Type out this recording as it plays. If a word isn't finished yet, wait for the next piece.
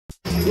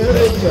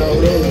Colores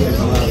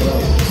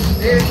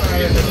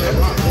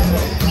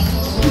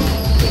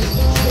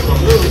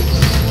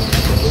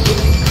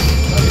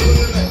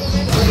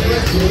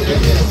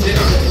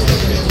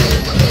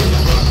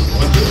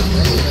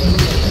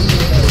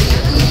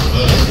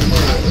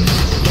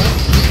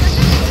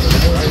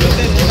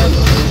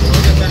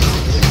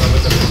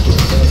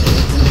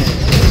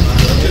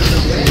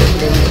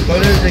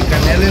de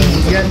Canelo y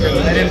Mundial de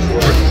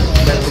Merenburg,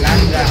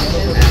 Berlanga.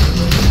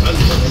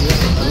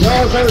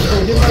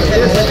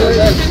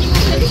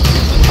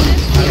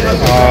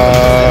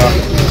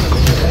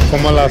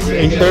 Como a las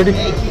 8:30.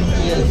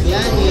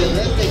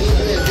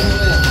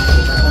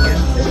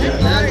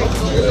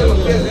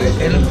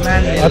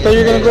 I thought you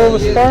were gonna go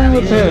sparring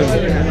with him.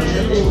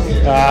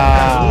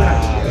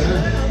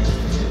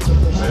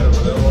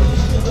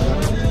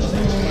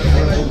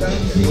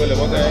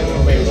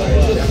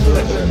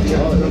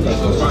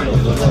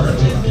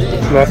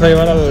 ¿Lo vas a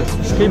llevar al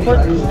skateboard?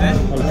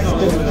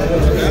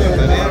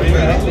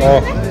 Oh.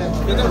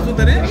 ¿Qué tal tu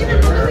tarea?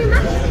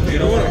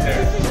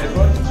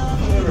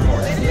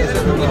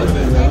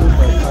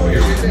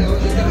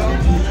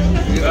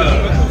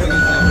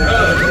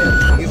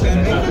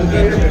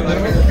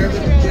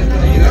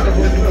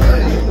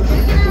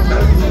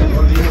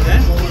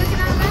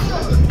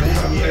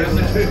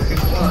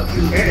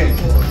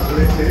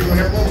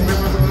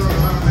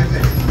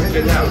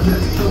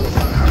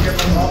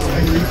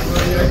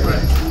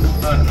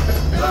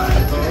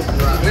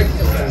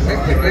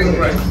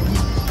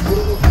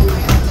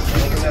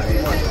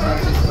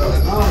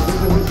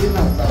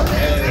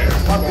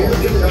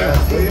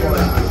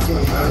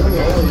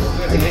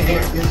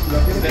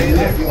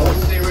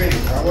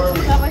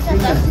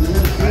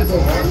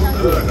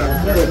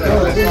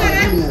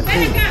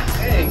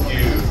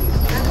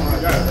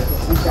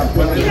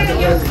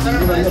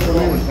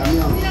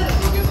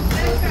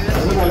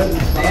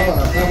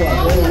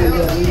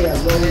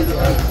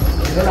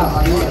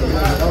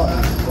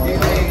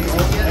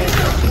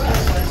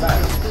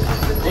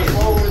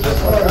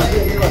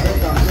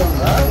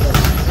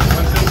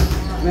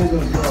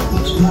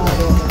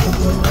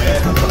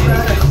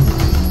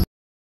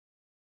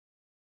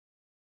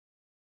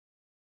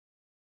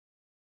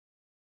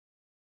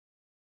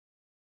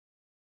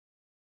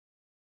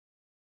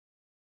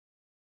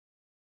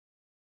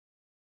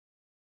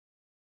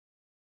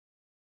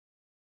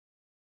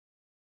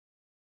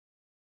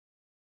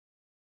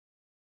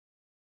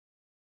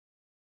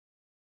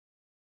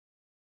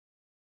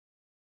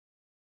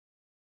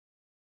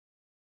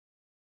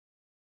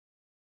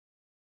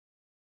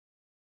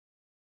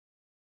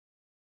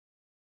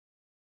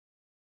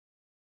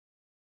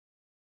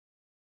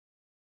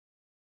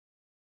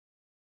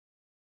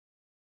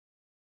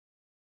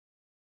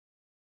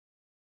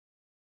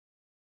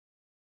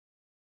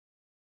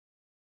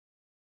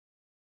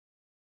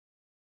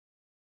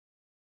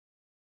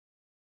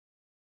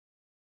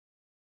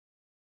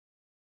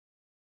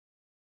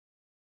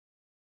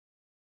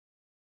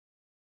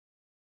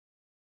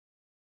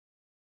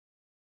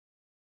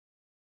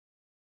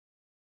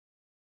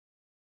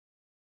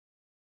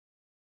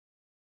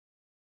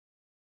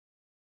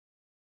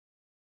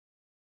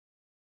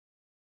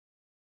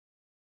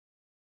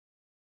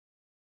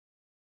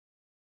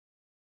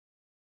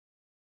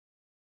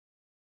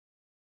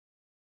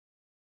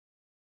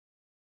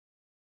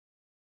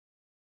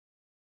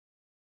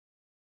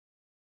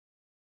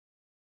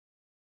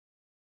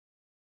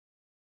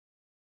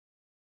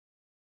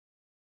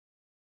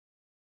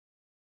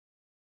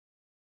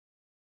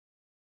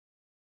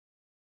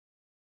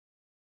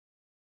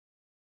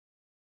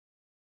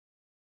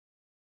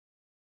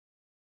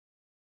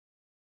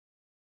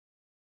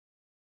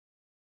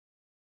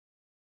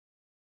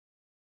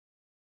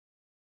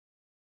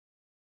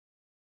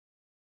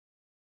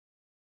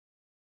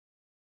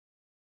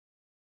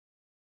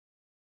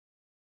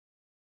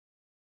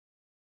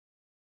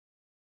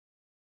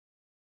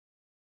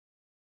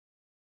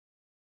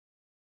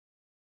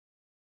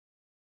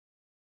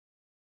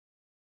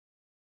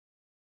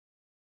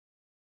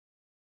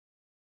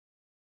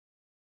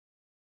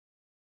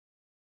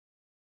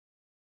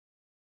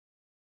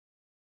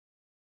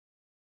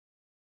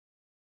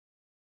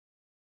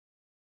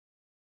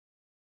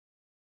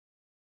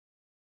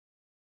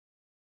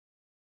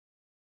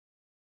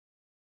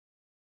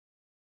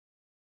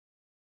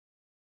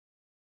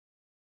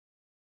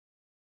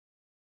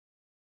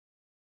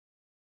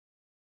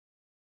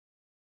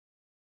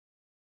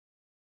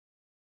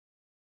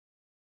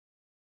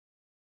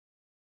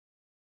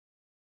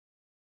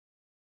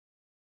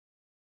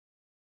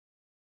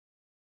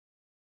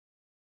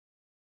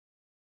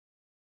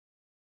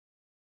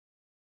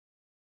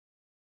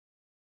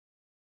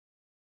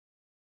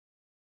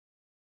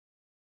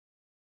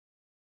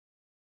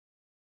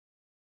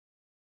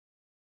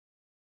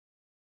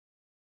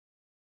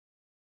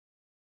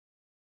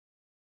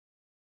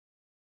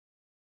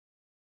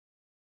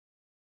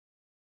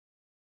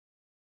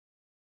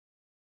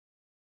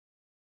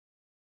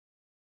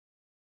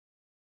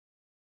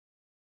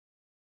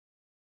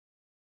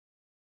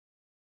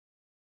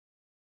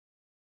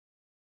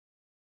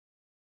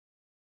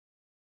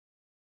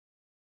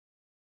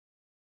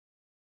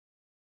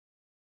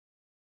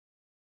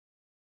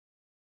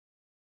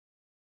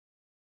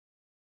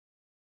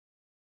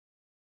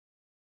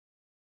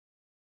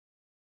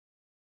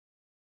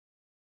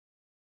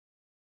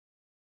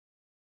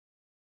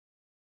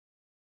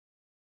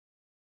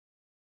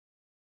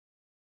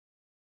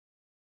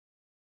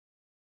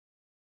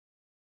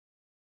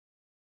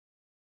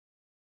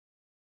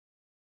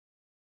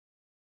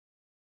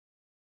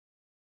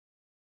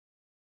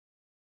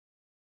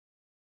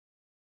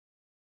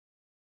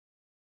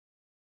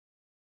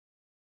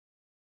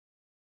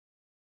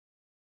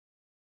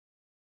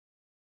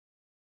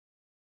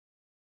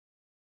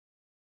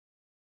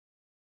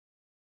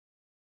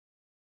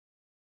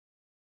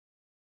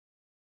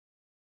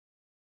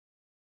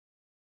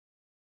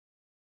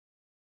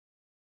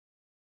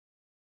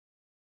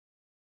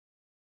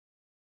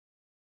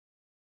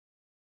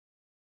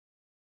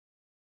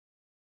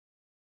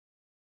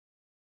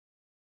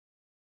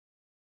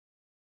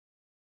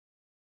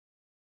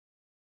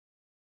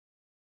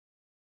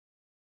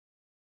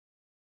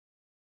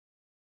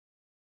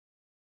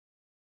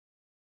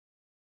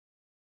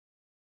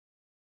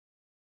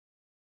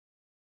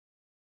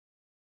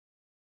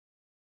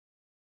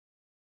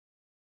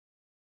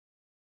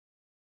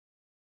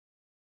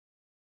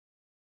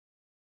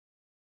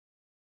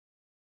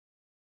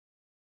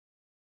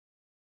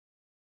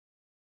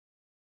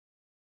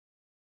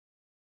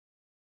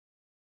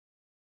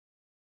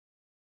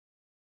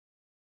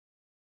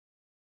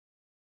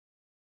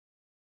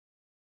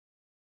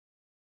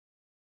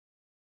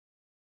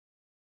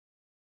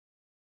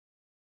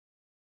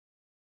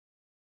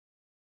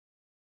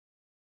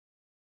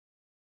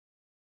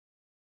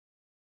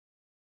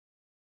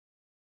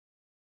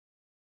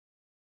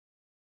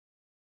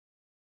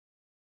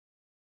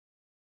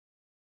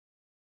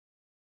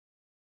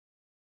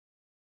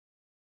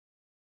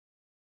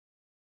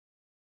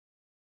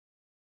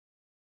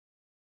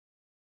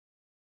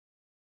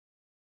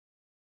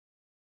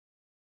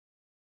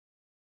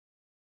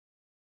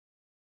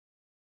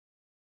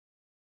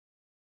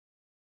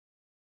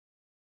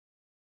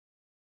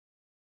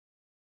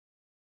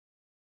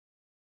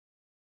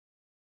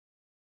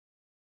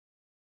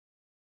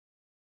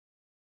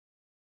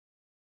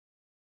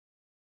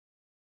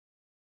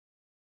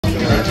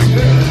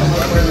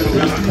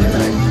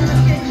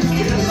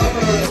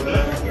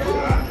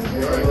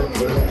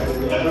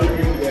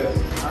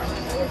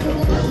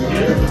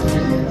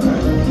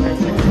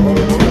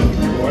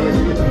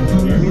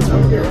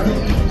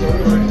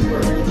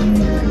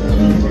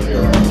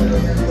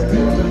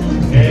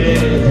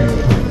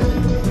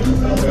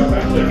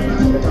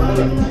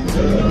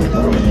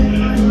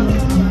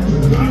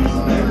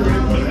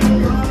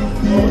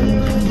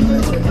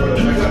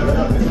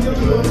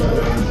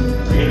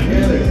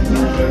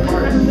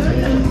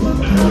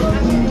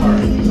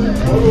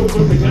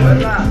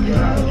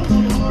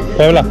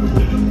 Puebla.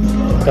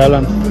 Está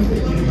hablando.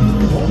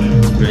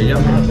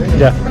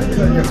 Ya.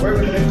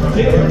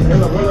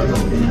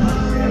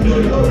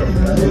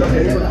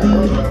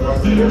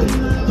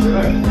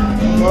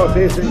 Oh,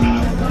 sí, sí.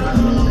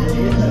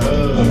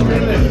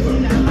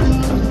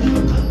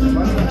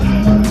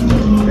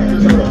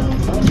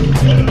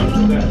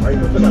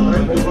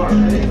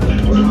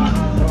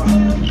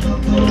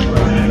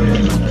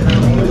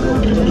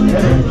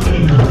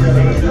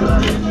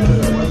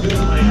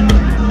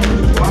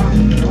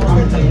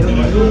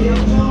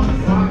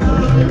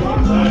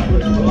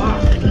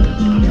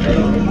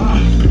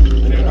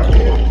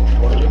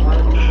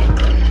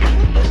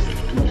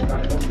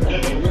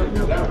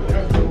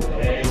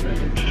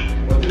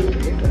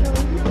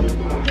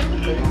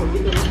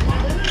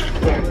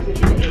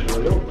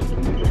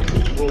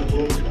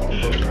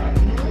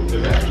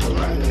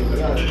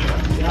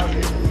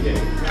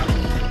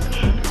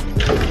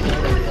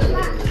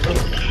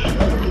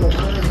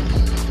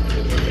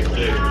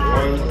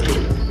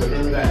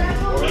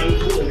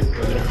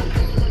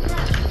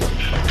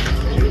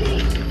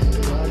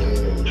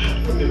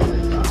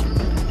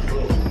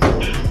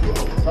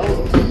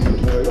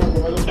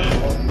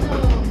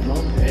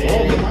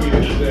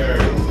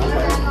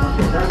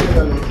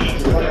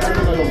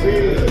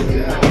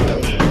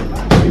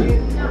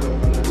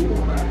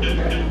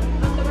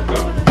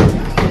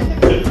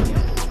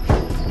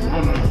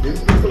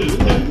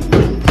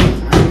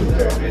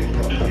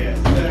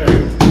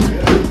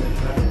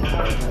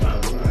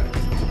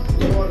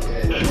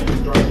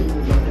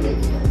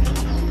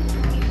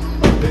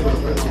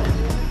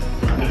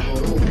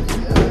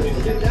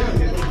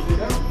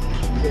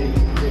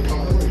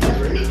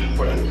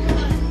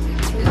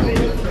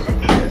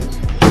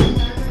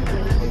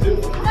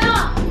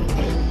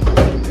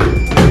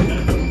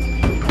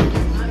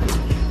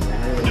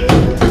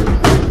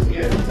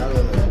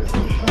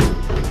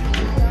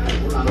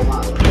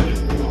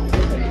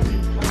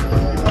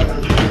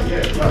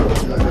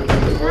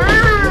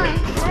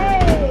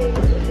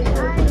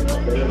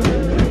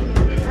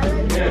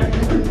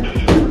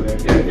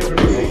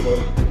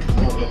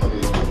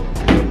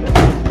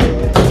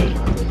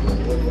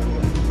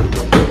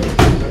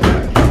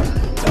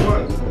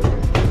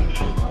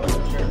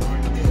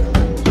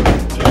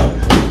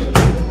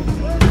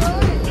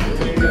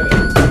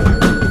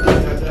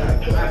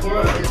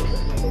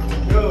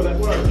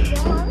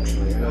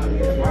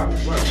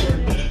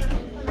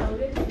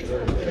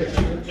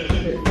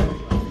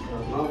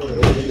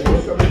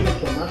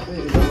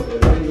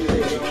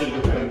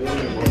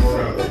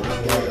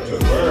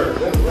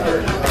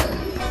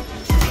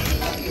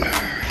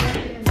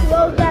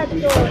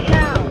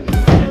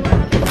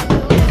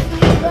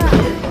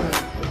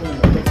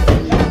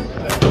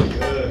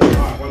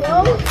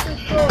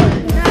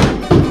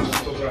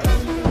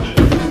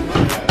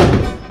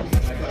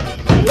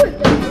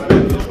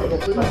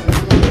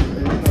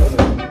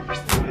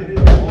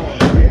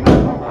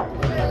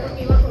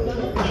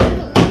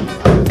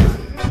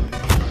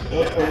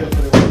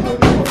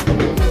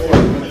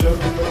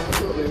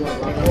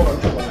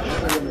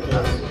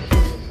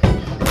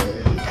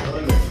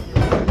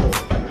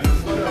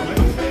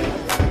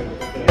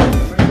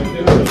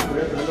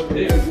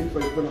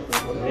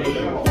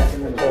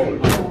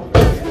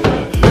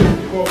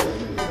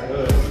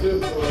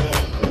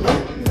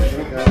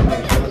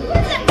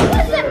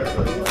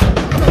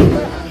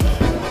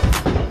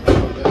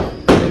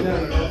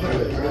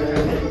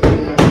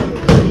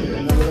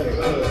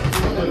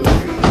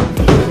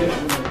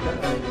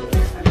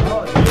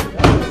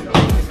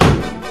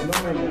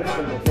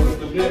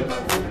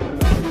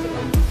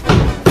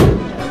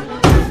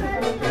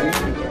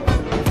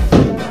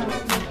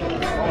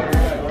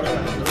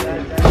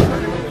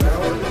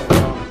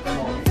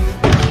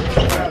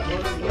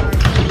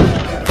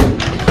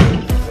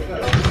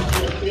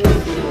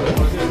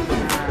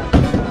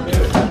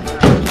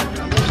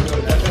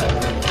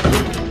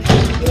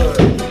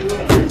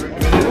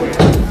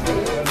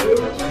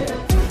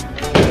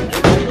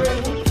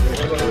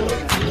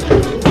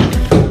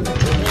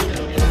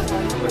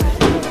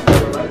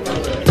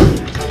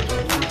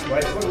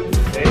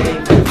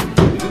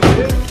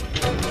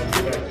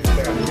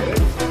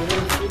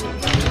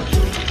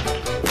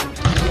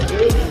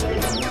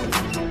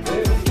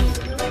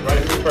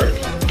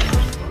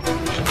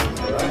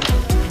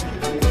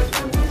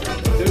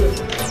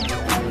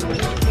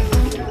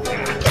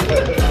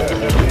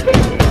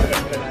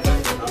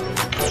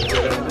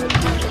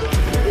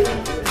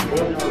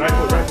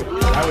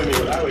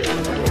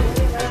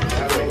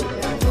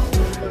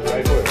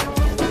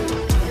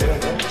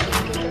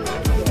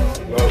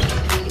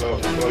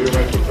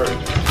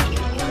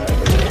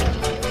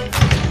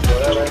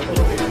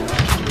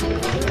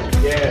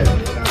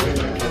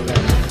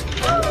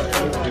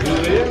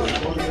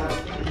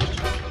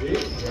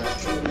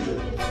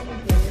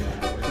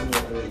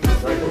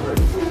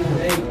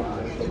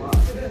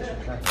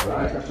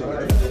 Because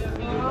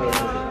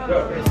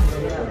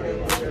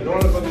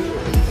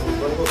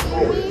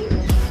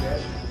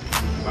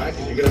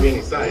you're going to be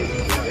inside.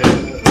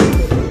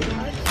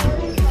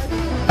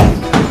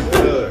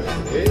 Good.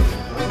 Good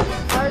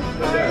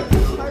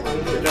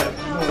job.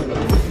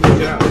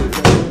 Get out.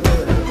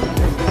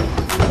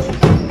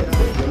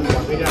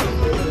 Walk me down.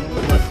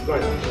 Go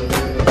ahead.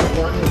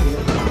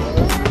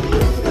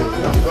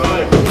 Go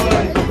ahead.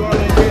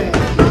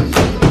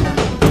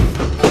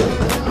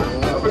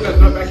 Uppercut,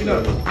 stop backing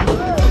up.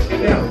 Get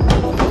down.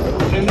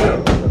 Chin down.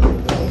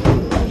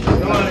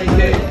 Come on,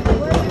 AK.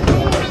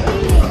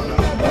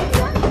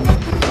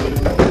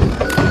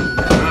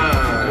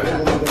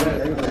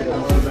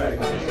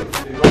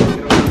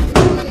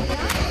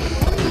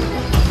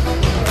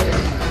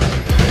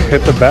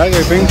 Hit the bag,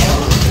 I think.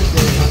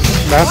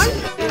 That's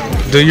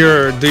do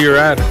your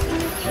ad.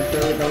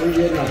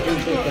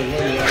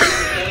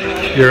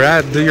 Your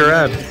ad, do your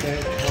ad.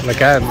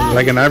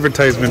 Like an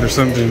advertisement or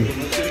something.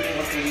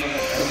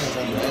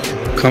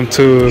 Come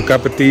to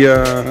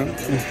Capetilla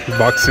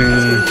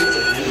boxing.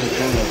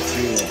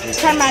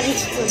 Try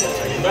Magic's food.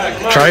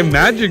 Try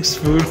Magic's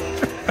food.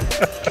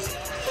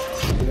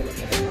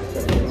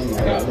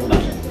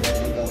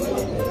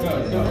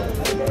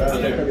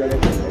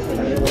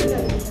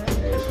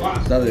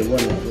 Dale,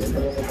 bueno.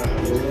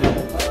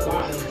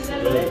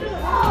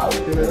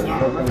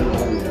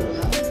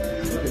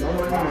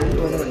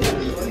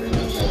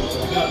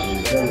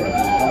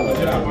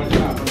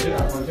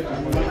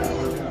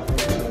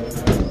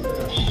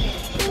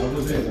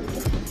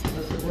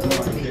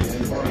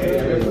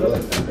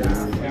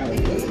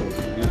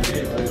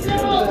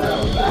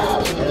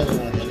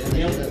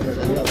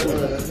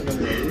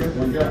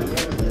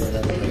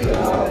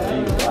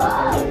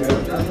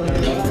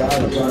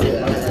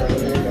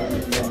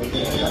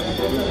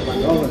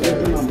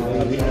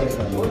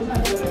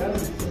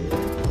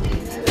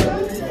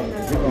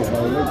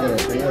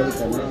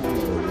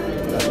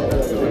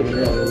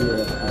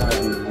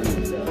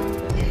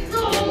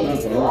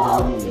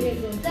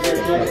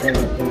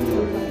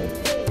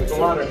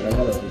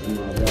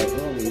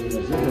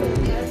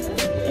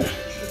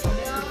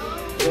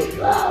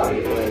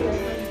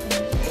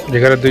 You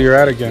gotta do your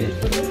ad again.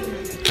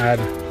 Ad.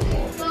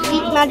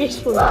 Eat Magic's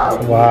food.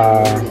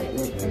 Wow.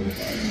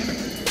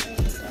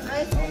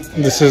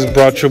 This is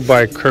brought to you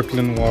by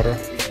Kirkland Water.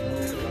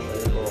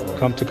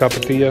 Come to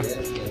Capetilla.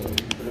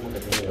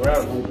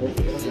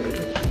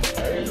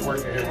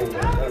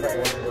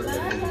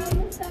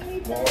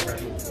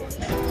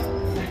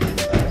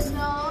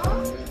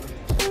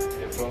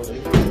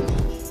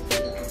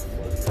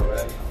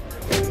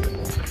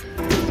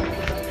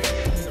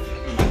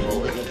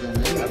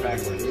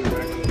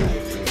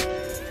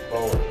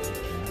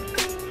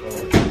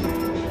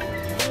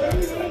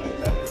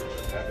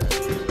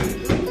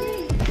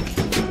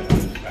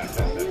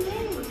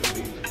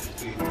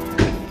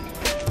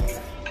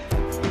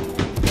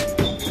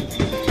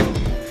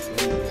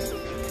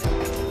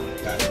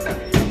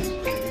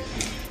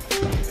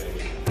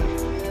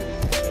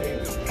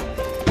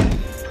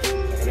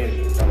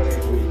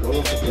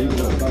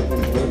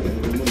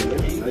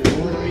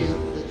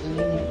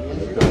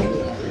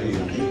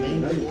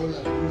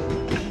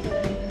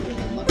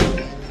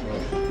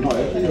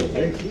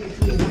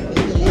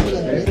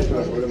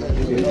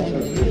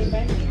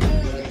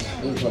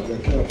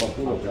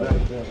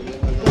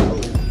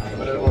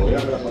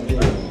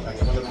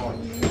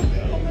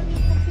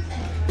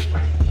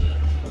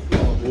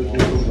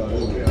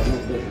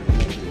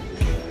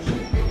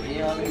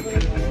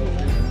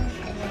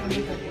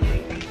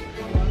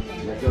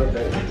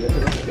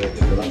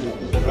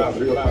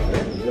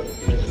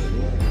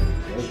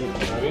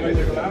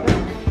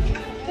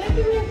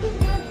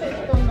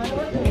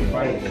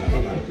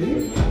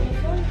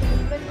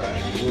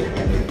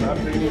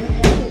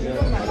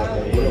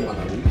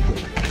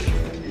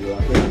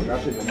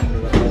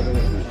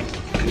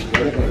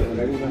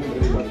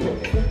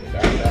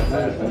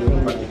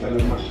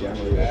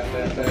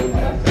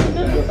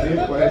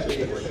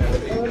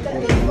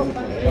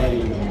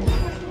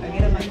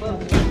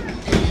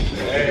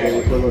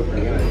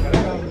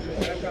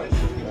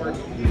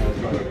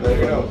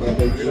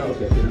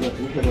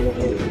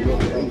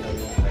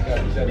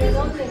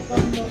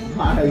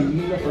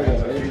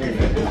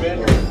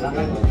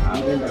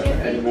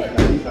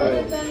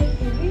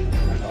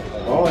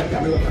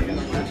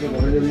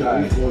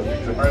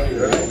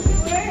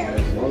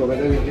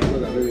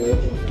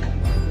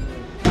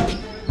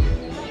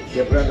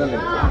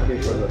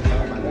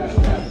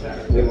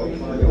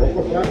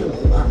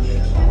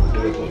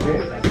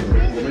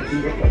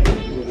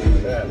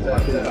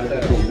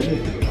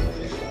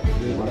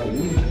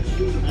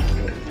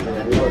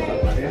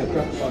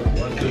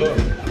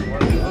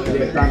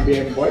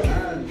 También, bueno.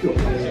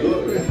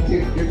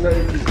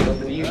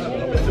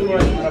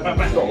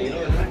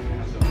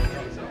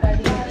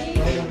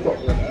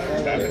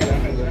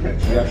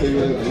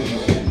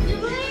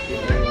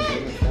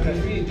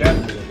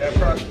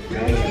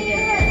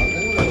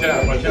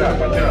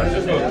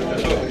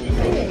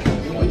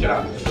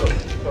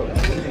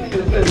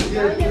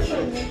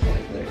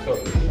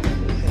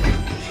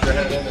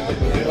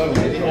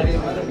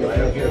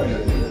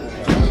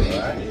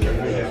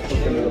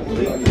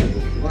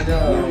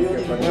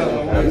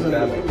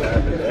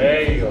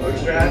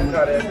 your hand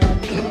cut in.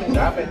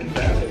 Tap it,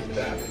 tap it,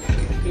 tap it.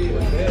 Feel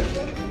it, man.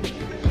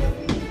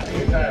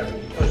 You're tired.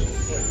 Push,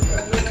 push.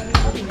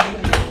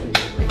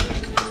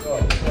 Go,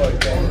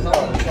 okay. Go,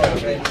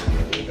 okay.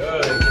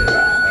 Good, okay.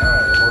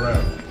 Alright, go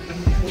around.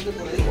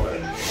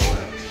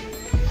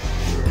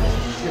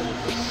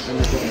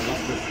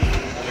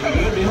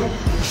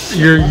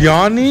 You're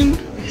yawning?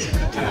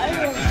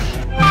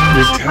 I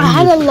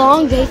had a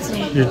long day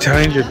today. You're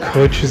telling your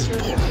coach is boring.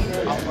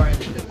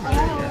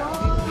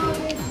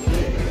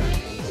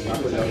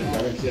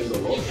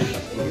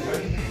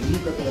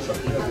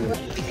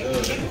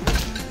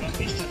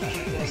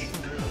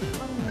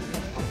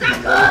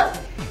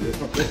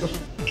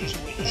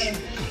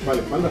 Vale,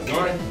 espalda.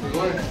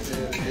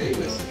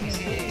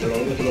 Pero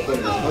 ¿dónde te lo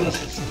pones? ¿La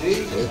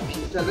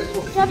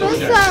espalda?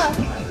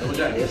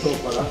 Eso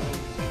para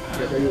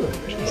que te ayude.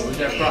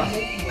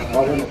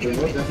 Bueno,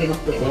 primero te hace más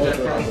pesado,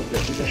 porque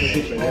así te hace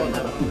pelear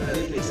más rápido.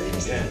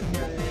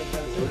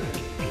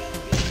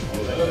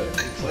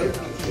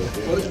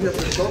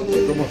 Es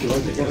como si no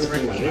te corres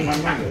con la arena,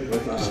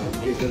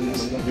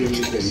 bien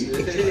ligerito.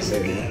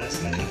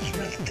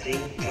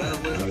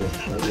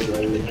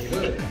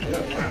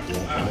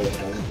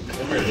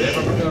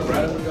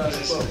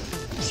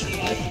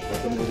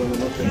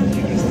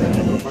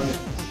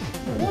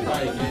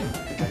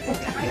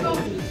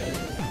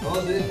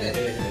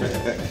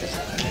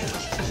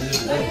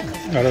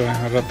 Ahora ven,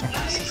 al rato.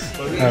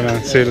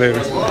 Ahora, see you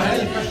later.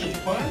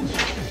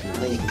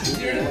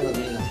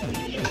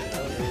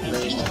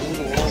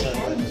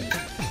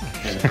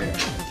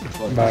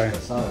 Bye.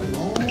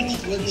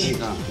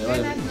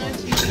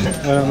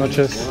 Buenas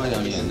noches.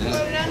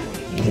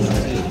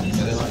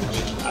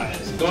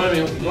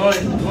 Going.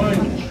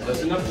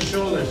 Listen up the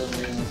shoulders.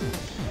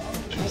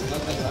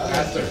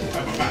 Faster.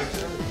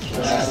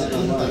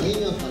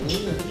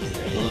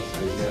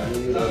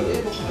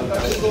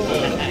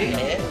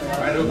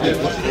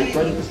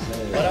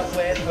 Ahora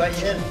fue esto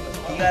ayer.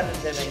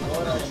 Se vengó.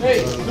 Hey,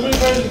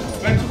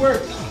 back to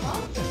work.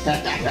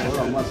 That's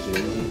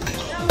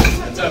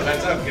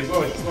up. Keep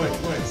going.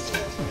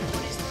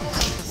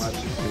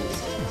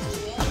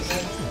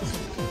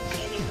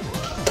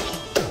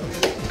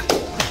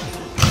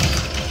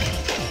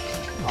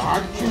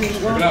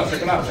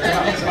 Check it out.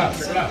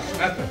 Faster.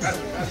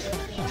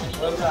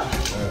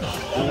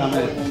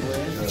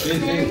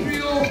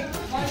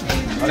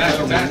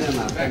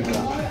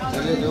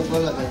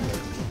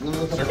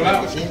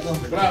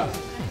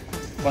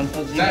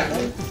 ¿Cuántos días?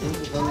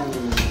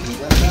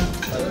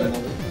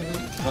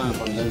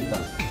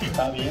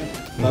 Está bien.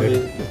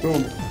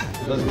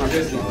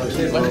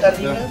 ¿50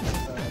 libras?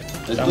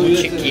 Está muy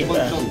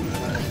chiquita.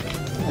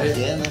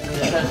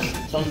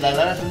 Son las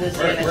laras son de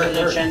 100, son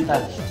de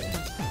 80.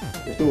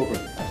 Estuvo con.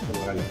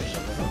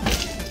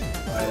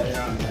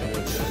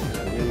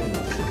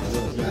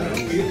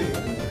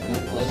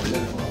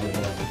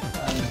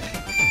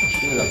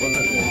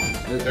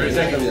 30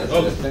 seconds.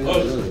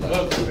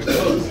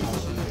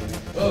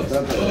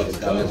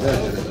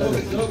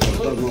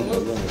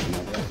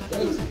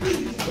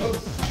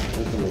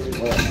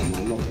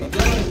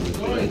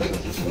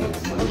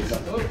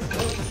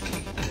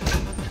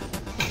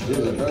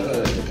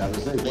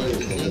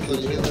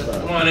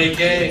 Come on,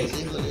 AK.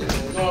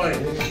 Going.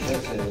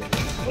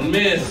 One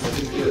miss.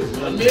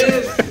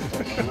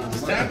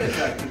 Stop it.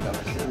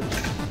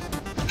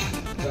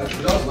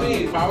 No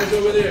speed. Power's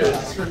over there.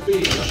 This is for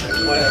speed.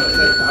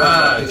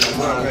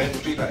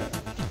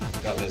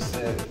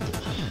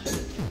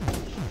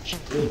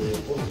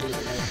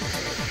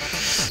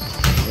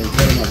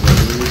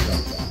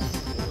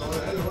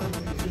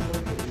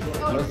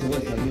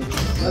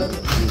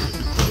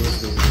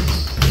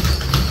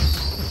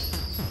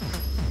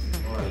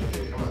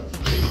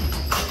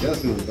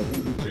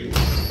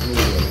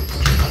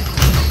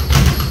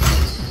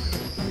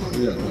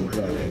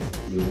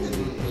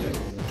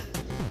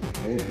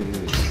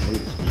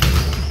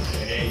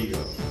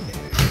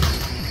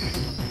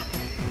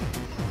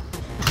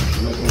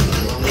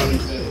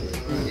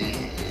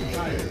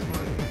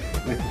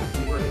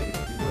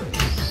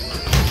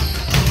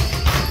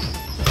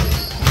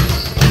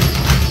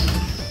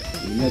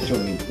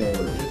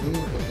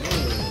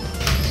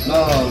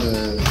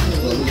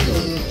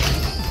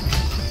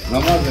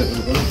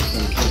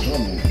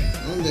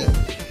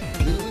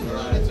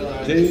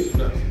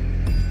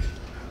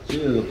 Sí,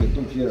 lo que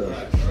tú quieras.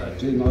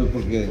 Sí, no es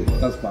porque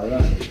estás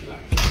pagando.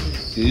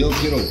 Si yo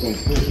quiero con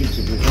puro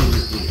pinche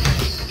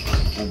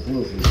con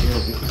puro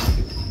pinche.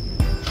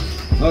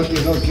 No, es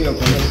que no quiero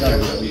comer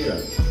carne.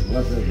 Va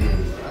a ser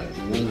bien.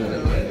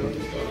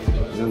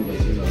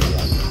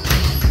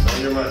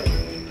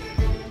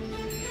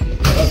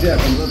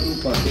 Gracias, comprar tu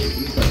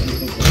pastelita.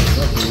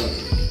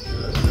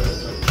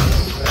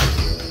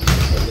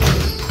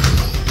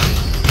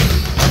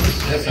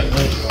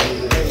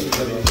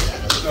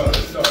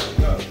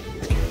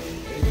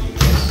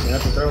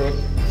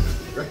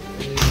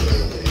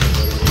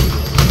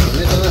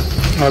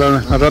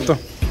 Ahora, al rato.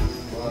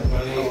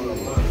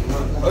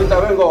 Ahorita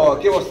vengo,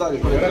 aquí voy a estar.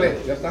 Órale,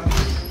 ya está.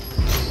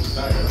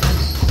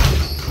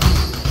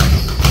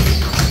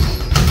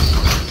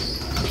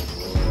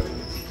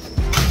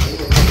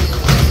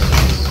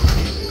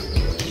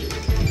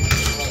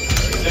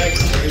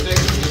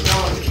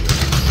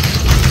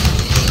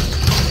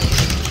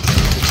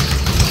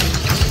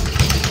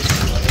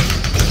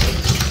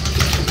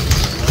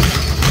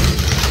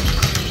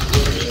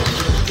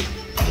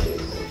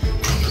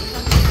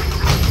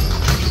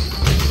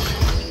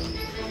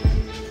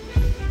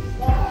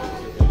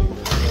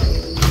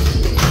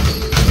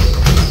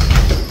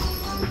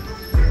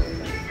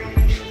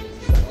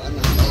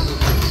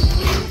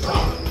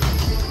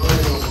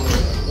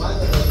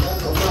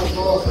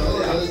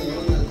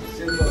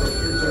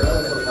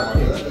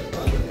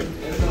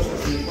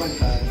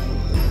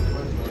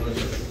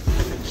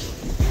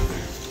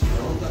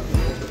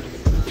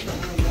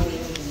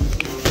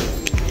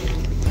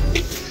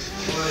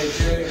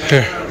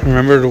 Here,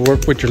 remember to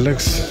work with your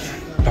legs.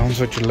 Bounce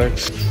with your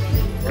legs.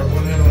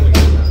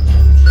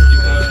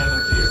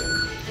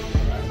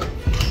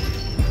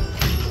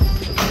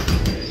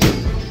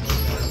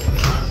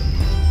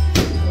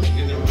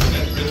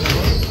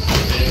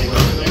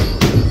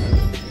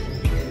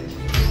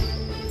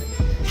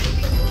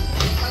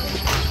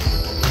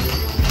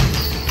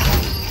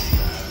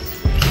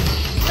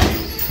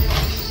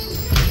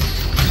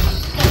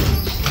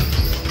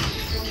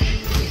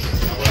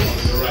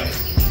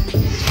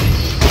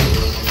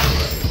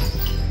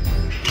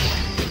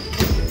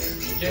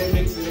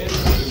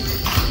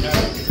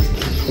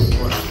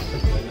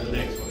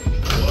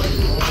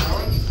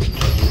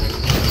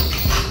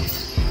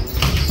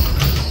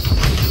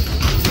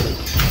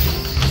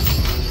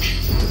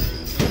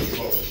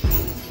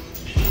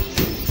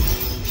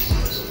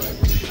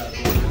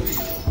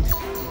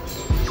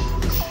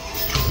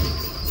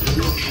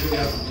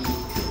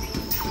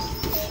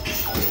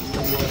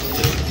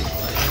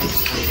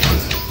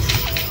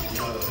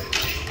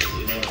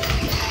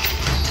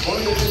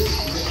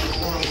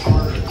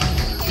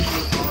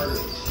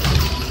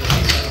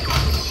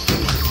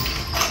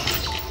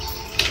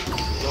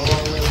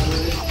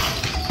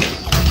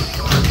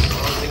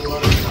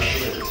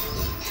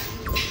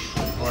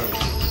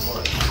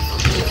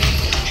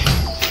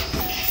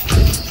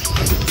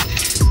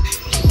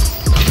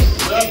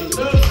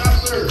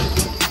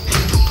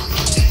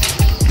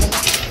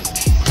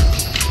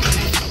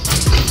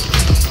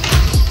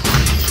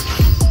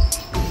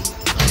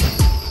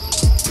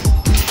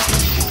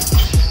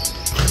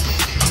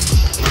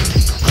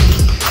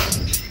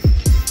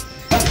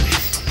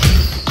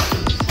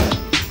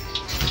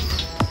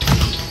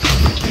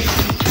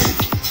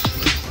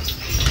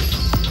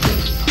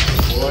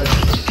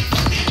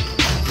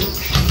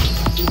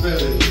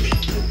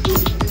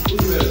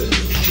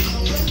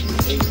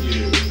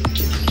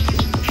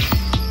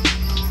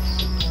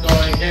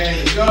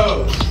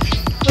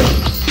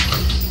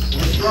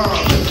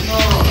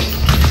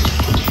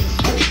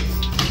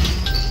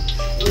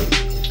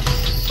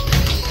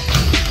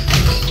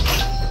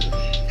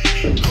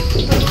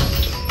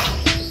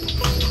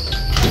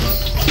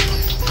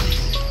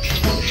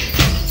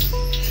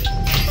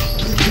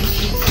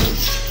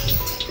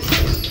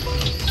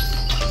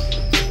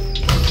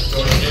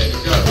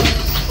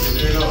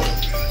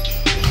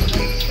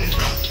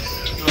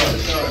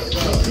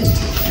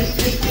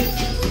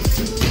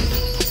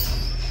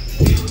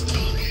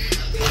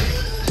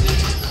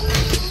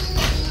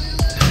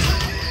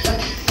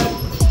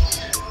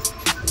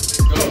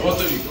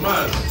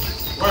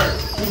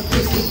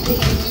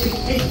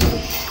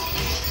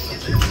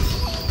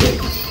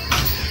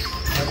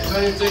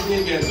 Same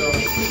technique, Enzo.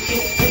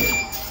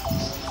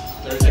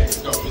 30 seconds,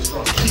 go, be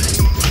strong.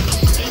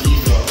 And you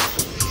go.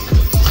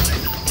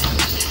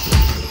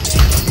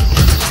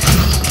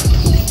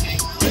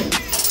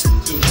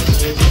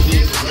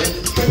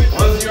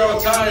 Once you're all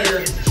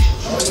tired,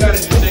 all you got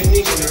is your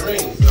technique in the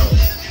ring.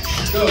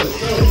 So, go, let's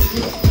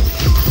go.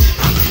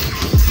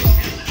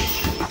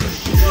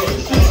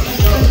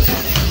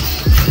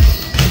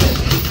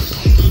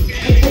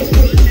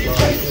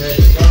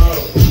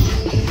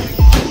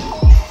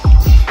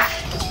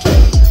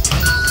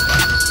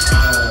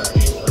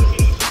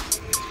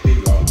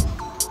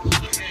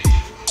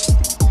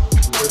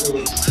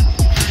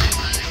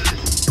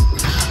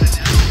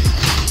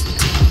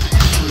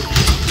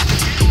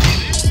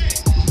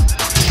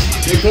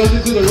 Get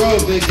closer to the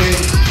rope, Big K.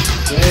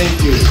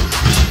 Thank you.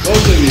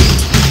 Both of you.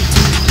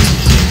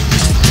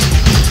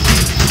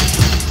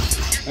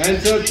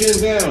 Hands up, chin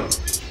down.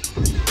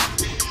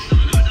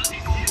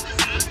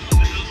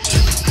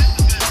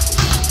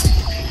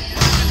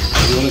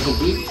 Does he want to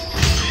compete?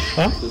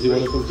 Huh? Does he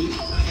want to compete?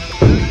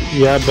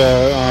 Yeah,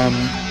 but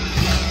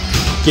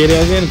quiere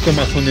alguien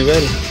como a su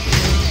nivel.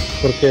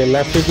 Porque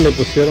last week le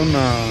pusieron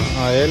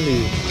a él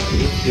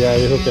y ya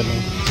dijo que no.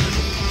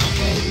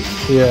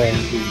 Yeah.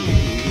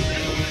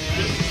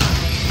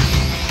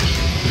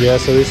 Yeah,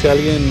 so dice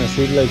alguien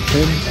así like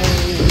him.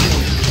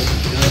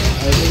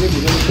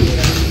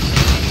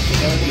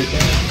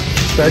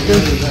 Striker?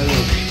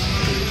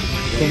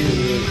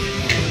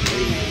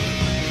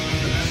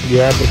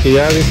 Ya, porque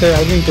ya dice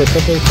alguien que está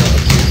pensando.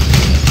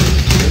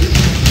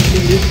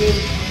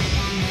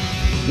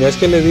 Ya es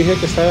que le dije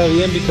que estaba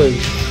bien, because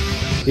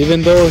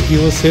even though he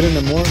was hitting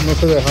the more, no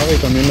se dejaba y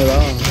también le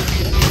daba.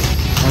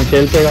 Aunque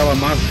él pegaba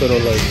más, pero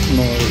like,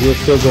 no, he would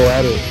still go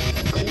at it.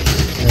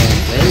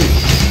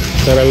 Yeah.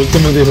 Pero al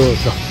último dijo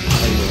eso.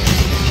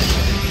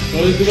 Go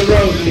to the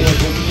road, go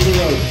to the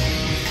road.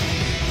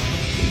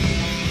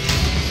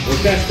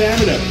 What's that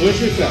stamina? Push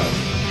yourself.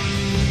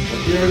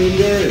 What's your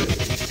endurance?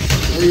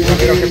 Where are you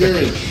working your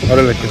endurance?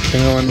 Órale, que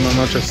tenga buenas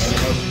noches.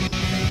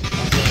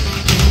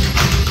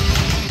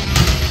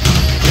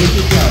 Push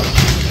yourself.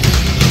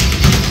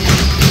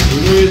 You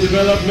need to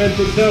develop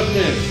mental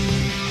toughness,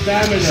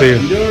 stamina, Sí.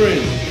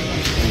 endurance.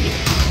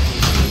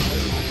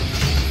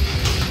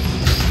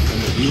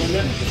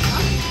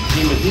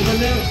 ¿Y metido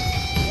en él?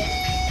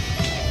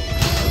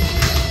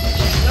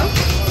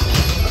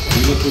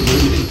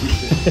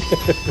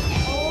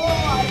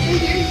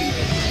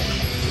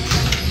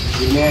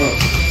 Tomorrow.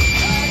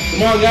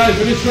 Come on, guys,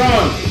 finish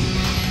strong.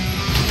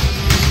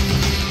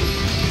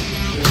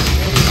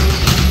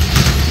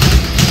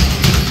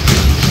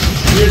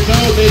 On your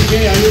toes, AJ,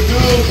 on your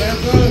toes,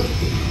 that's good.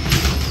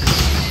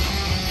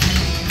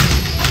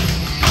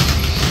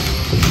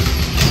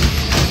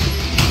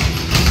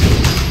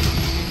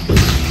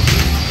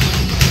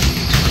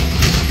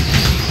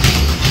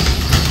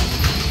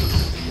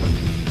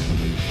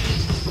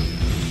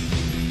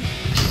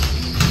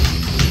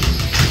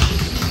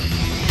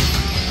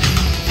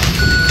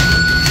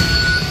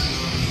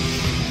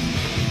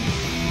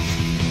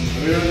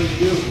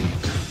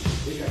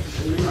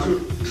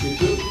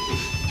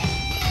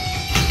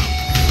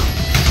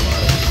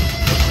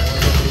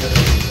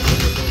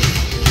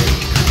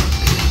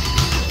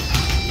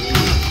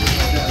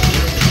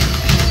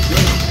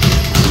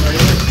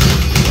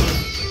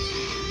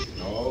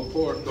 All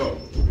four, go.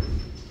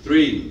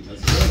 3,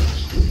 that's good,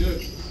 that's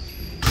good.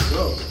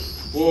 Go.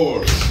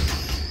 4.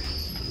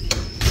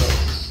 Go.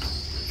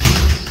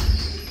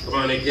 Come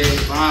on, AK,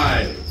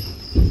 5.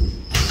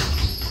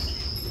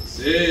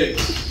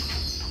 6.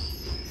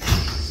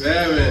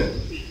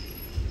 7.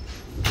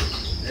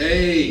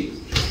 8.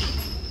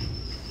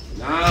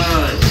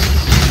 9.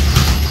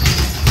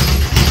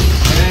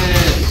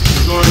 10.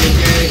 Keep going,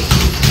 AK.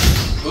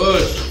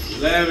 Push.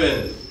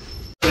 11.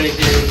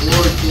 AK,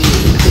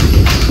 14.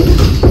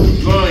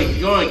 Keep going,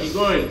 keep going, keep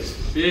going.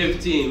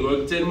 15.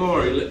 Work 10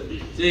 more.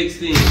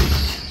 16.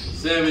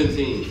 17.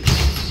 18.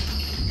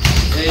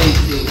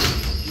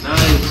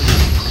 19.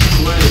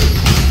 20.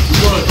 Keep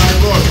going.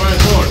 5 more.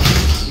 5 more.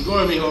 Keep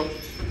going, mijo.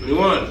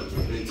 21.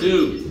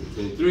 22.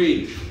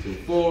 23.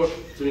 24.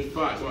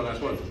 25. Come on,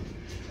 last one.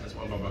 Last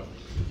one, Papa.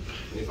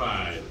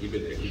 25. Keep it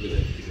there. Keep it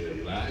there. Keep it there.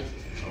 Relax.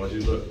 I want you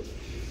to look.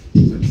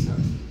 That's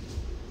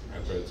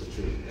after it's a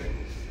true thing.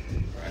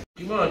 All right.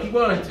 Keep on. Keep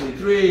on.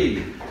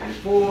 23.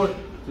 24.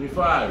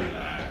 25.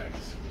 Relax.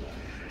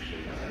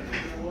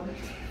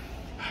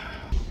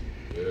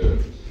 Good.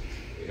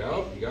 Need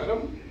help? You got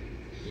them?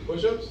 Do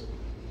push-ups?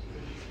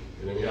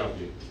 Let me help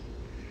you.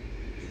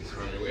 Just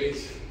around your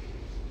waist.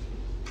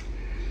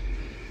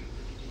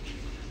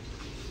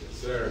 Yes,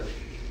 sir.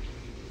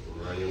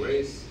 Around your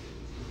waist.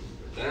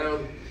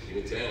 Down. Give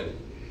me 10.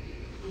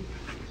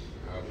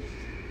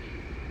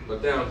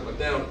 Put down. Put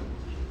down.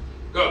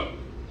 Go.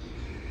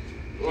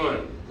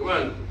 1. Come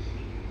on.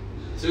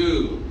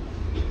 2.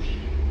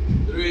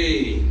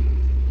 3.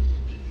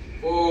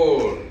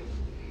 4.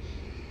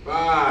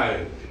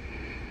 5.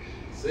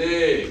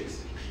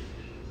 6.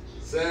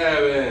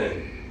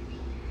 7.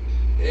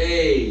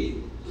 8.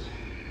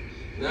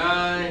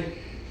 9.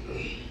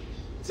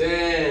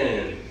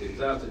 10. Take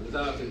this out, take this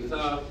out, take this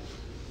out.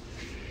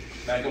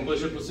 Back in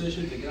push-up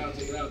position. Take it out,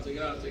 take it out, take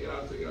it out, take it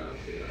out, take it out,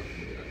 take it out,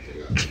 take it out, take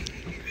it out.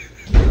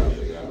 Take it out,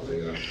 take it out, take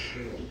it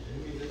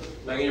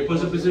out. Back in your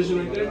push-up position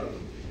right there.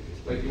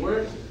 Like you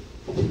were.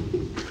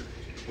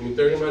 Give me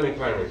 30 minute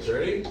climbers.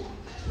 Ready?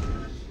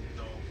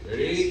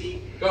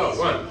 Ready? Go.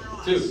 1,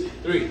 2,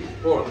 3,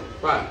 4,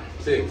 5,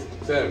 6,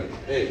 7,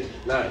 8,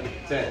 9,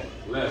 10,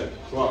 11,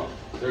 12,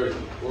 13,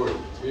 14,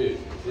 15,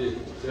 16,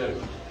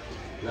 17,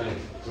 19,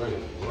 20,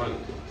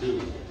 1,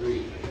 2,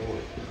 3, 4,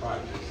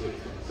 5, 6,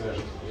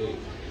 7, 8,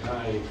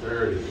 9,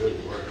 30. Good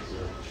work,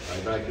 sir. All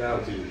right, back down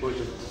to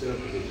push-up sit-up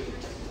position.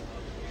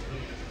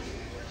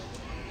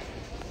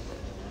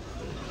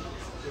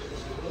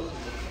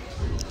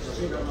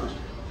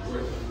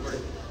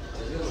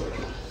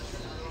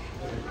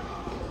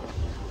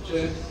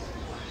 Chest.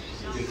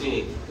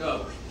 15.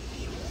 Go.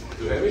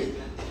 Too heavy?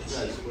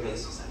 Nice.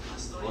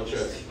 One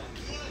chest.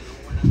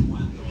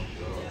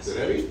 Is it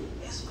heavy?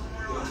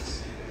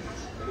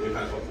 Let me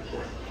pass off the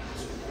floor.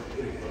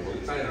 I'm going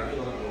to tighten. I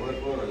don't want to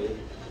pull on you.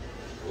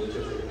 Hold the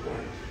chest right in the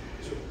corner.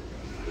 2,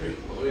 3.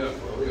 All the way up.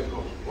 All the way up.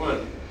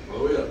 1. All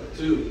the way up.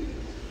 2.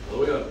 All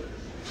the way up.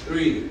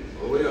 3.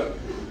 All the way up.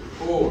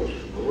 4. All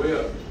the way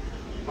up.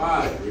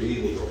 5.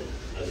 Breathe, Nico.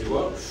 As you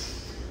up.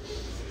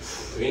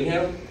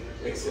 Inhale.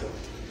 Exhale.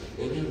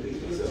 Inhale.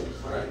 Exhale.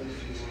 All right.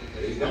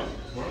 There you go.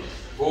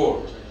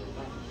 4.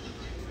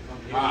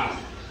 5.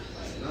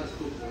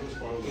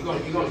 Keep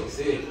going. Keep going.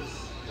 6.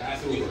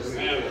 That's when you go.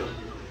 7.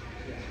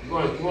 Keep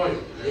going. Keep going.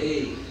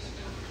 8.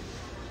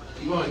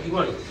 Keep going. Keep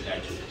going.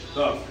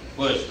 Go.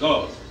 Push.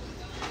 Go.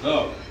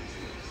 Go.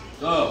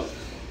 Go.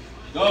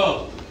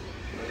 Go.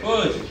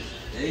 Push.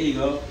 There you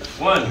go.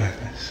 1,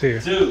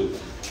 2,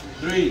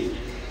 3,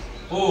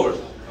 4.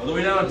 All the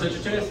way down. Touch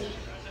your chest.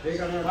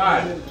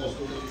 5,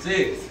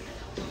 6,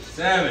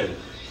 7,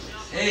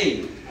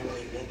 8,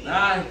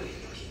 9,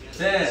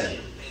 10.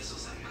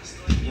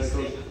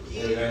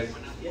 There you guys.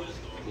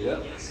 Get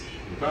up.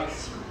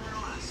 Cross.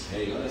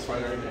 There you go. That's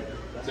fine right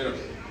there. Sit up.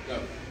 Go.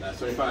 That's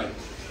 25.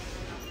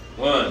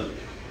 1,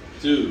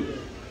 2,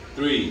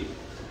 3,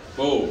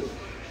 4,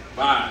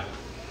 5,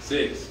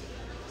 6,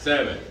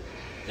 7,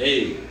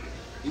 8.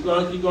 Keep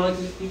going, keep going,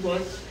 keep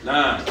going.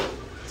 9,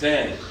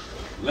 10,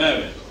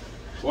 11,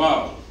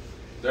 12,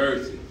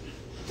 13,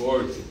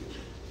 14,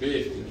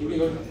 15. Keep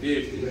going.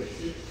 15,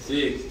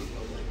 16,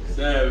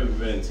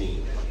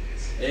 17,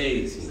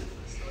 18,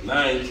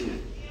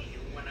 19.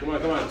 Come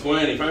on,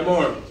 20. 5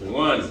 more.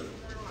 21,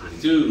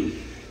 22,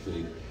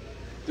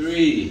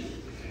 23,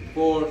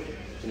 24,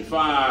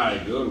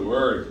 25. Good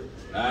work.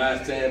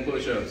 Last 10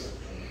 push-ups.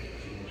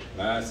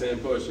 Last 10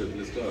 push-ups.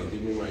 Let's go.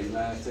 Give me my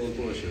last 10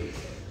 push-ups.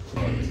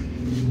 All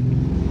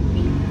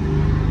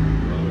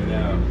the way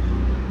down.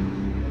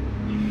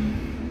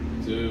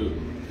 2.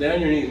 Stay on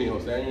your knees, mijo.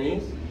 Stay on your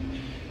knees.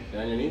 Stay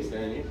on your knees. Stay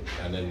on your knees.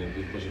 And then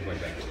do push-ups like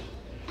that.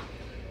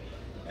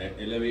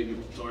 Elevate your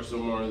torso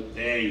more.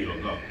 There you go.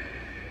 Go.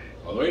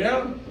 All the way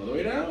down. All the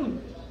way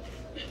down.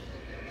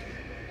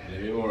 A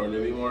little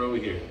bit more over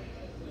here. A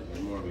little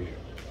bit more over here.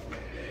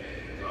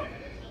 Go.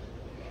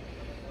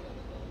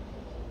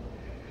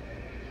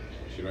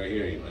 Push it right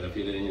here. You want to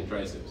feel it in your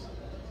triceps.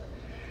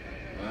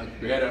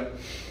 Your head up.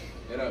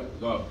 Head up.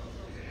 Go.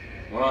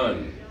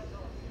 1,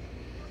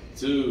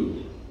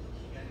 2,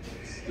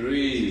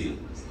 3,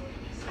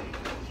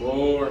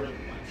 4,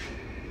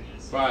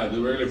 5.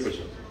 Do regular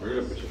push-ups.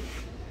 Regular push-ups.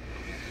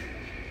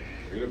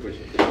 Regular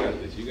push-ups. You got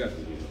this. You got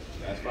this.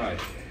 That's 5.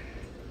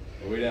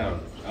 All the way down.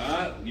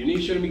 Your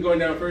knees shouldn't be going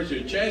down first.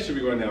 Your chest should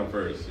be going down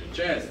first. Your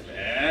chest.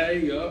 There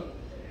you go.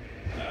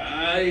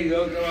 There you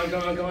go. Come on,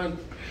 come on, come on.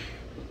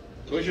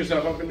 Push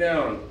yourself up and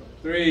down.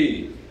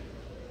 3,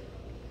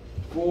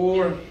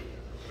 4,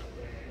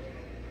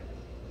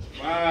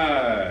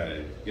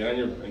 5. Get on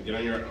your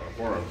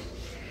forearms.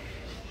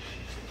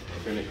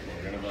 We're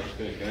gonna about to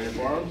finish. Get on your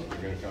forearms. We're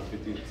gonna count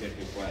 15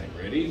 seconds flat.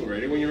 Ready? We're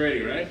ready when you're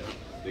ready, right?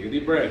 Take a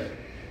deep breath.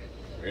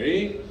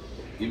 Ready?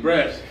 Deep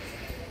breath.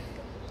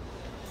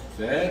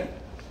 Set.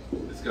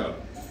 Let's go.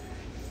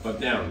 Butt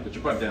down. Put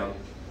your butt down.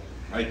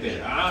 Right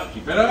there.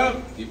 Keep it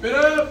up. Keep it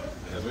up.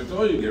 That's what I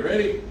told you. Get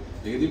ready.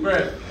 Take a deep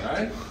breath. All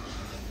right?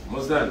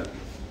 Almost done.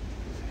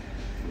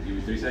 We'll give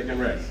you 3-second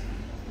rest.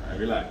 All right,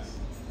 relax.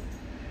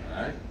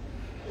 All right?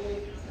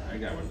 All right,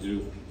 got one,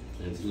 2.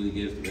 Until he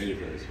gets ready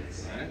for this one.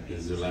 All right? This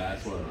is the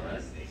last one. All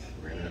right?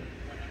 We're going to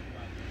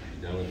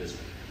be done with this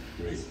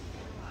one. 3,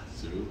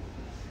 2,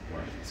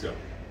 1. Let's go.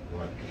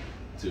 1,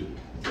 2,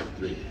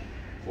 3,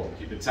 4.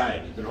 Keep it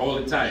tight. Keep it.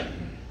 Hold it tight.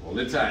 Hold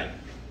it tight.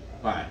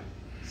 5,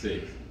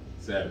 6,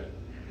 7,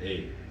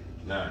 8,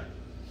 9,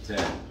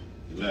 10,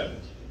 11,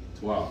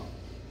 12,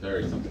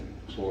 13,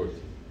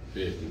 14,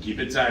 15. Keep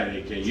it tight,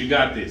 AK. You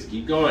got this.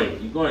 Keep going.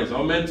 Keep going. It's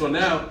all mental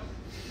now.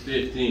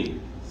 15,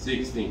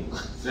 16,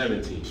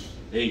 17,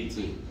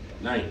 18,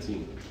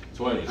 19,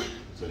 20,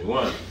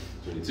 21,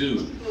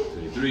 22,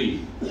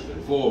 23,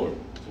 24,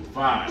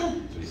 25,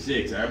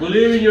 26. I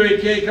believe in you,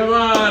 AK. Come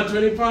on.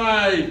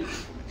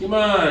 25. Come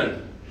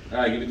on. All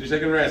right, give it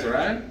 3-second rest, all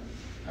right?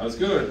 That was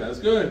good. That was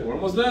good. We're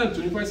almost done.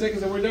 25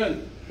 seconds and we're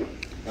done.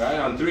 All right,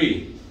 on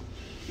 3,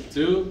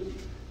 2,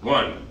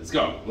 1. Let's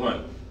go.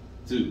 1,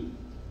 2,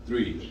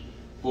 3,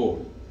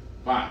 4,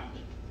 5,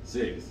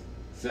 6,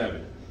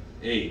 7,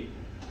 8,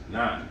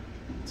 9,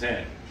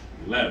 10,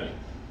 11,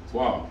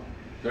 12,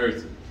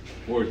 13,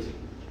 14,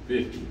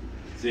 15,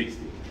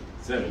 16,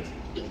 17,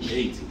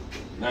 18,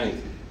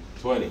 19,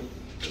 20,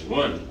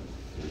 21,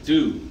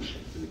 22,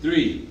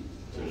 23,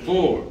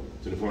 24,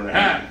 24 and a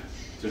half.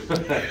 25.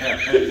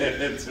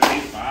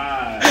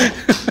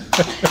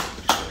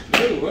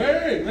 Good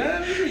work,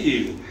 man. Look at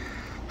you.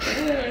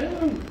 Yeah.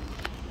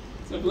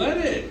 So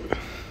blooded.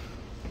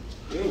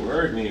 Good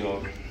work,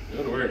 mijo.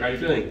 Good work. How you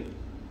feeling?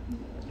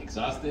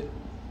 Exhausted?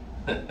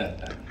 Drink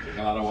a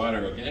lot of water,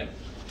 okay?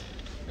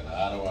 Drink a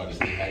lot of water.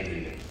 Stay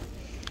hydrated.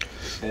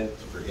 Tend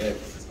to forget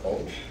it's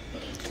cold.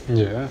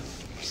 Yeah.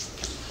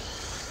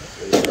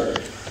 Good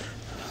work.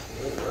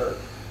 Good work.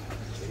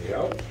 There you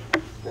go.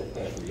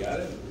 You got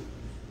it?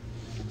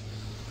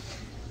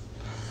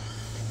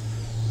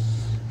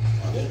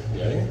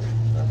 Yeah.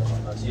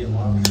 I'll see you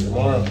tomorrow.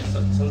 Tomorrow.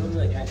 Sometimes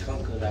I can't come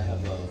because I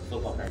have a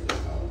football practice.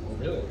 Oh,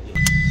 really?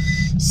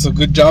 So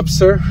good job,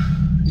 sir.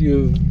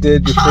 You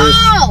did your first.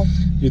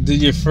 You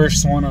did your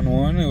first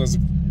one-on-one. It was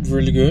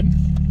really good.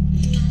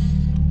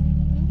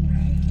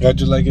 How'd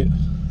you like it?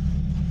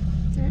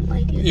 I don't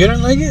like it. You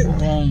don't like it?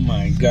 Oh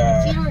my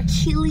god. You are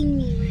killing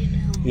me right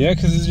now. Yeah,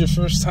 because it's your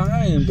first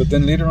time. But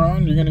then later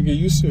on, you're gonna get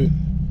used to it.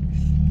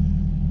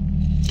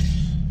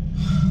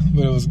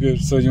 But it was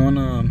good. So you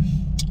wanna?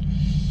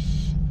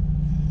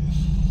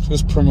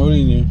 Who's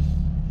promoting you?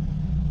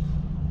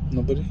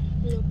 Nobody?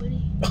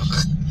 Nobody.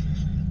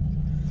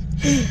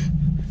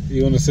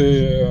 You want to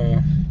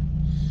say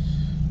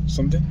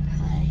something?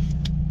 Hi.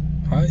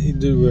 Hi?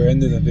 Dude, we're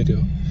ending the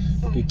video.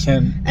 You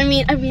can't... I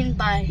mean,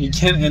 bye. You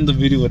can't end the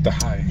video with the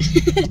hi.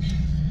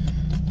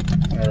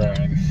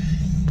 Alright.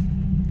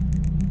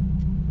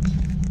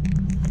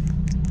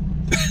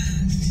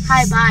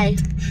 Hi, bye.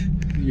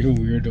 You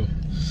weirdo.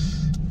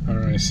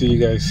 Alright, see you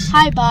guys.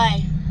 Hi,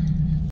 bye.